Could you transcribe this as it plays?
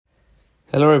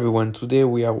Hello everyone, today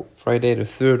we are Friday the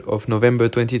 3rd of November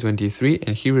 2023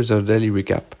 and here is our daily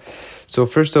recap. So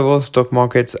first of all, stock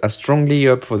markets are strongly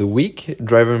up for the week,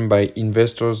 driven by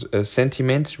investors'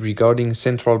 sentiment regarding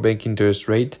central bank interest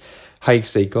rate hike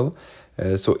cycle.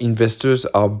 So investors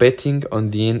are betting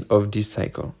on the end of this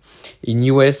cycle. In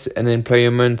US,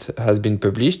 unemployment has been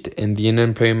published and the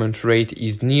unemployment rate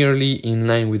is nearly in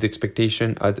line with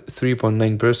expectation at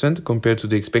 3.9% compared to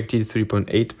the expected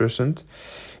 3.8%.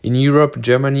 In Europe,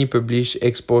 Germany published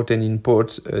export and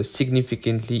imports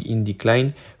significantly in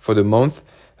decline for the month,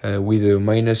 with a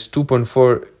minus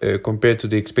 2.4 compared to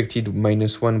the expected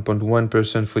minus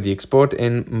 1.1% for the export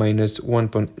and minus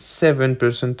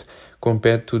 1.7%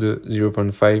 compared to the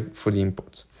 0.5 for the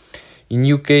imports.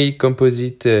 In UK,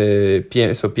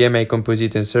 PMI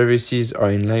composite and services are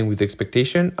in line with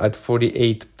expectation at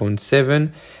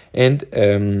 48.7 and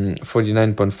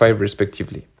 49.5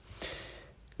 respectively.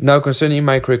 Now, concerning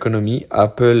macroeconomy,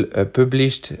 Apple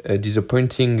published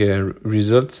disappointing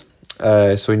results.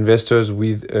 So investors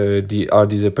are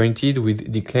disappointed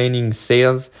with declining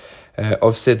sales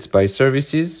offsets by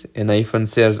services, and iPhone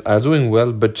sales are doing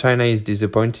well, but China is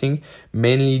disappointing,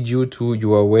 mainly due to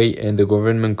Huawei and the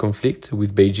government conflict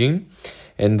with Beijing.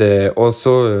 And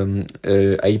also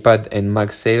iPad and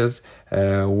Mac sales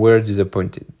were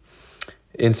disappointed.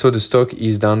 And so the stock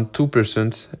is down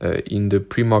 2% in the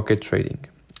pre-market trading.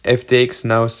 FTX,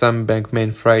 now Sam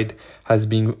Bankman-Fried, has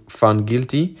been found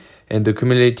guilty, and the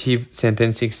cumulative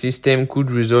sentencing system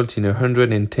could result in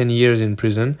 110 years in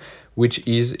prison, which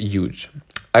is huge.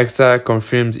 AXA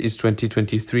confirms its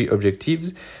 2023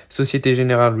 objectives. Societe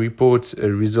Generale reports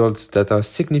results that are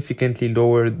significantly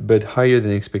lower but higher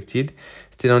than expected.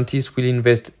 Stellantis will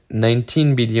invest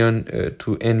 $19 billion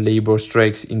to end labor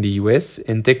strikes in the US,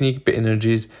 and Technip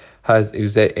Energies has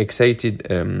excited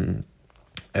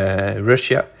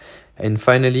Russia, and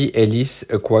finally Elis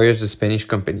acquires a Spanish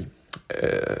company.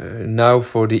 Now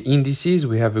for the indices,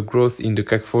 we have a growth in the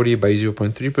CAC 40 by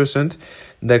 0.3%,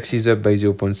 DAX is up by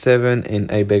 0.7% and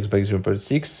IBEX by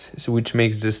 0.6%, so which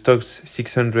makes the stocks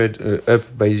 600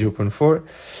 up by 0.4%.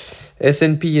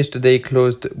 S&P yesterday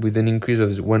closed with an increase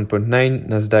of 1.9%,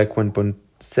 Nasdaq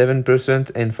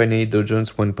 1.7% and finally Dow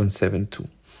Jones 1.72%.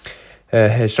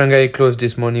 Shanghai closed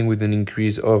this morning with an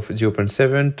increase of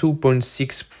 0.7%,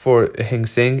 2.6% for Hang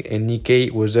Seng, and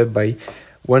Nikkei was up by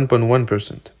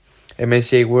 1.1%.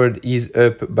 MSCI World is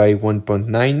up by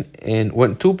 1.9% and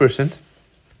 2%,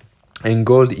 and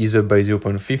gold is up by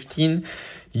 0.15%.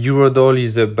 Eurodollar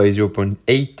is up by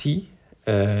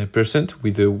 0.80%,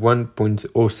 with a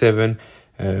 1.07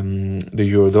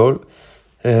 the Eurodollar.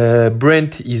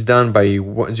 Brent is down by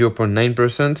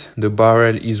 0.9%. The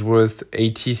barrel is worth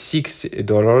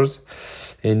 $86,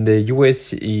 and the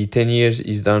US 10 years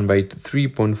is down by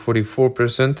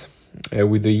 3.44%,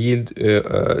 with a yield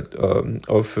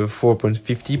of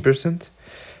 4.50%.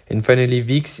 And finally,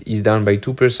 VIX is down by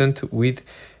 2%, with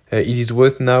it is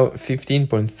worth now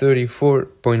 15.34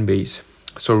 point base.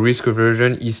 So risk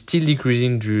aversion is still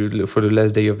decreasing for the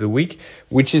last day of the week,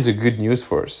 which is a good news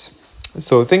for us.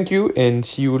 So thank you, and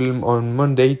see you on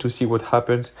Monday to see what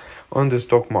happens on the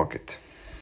stock market.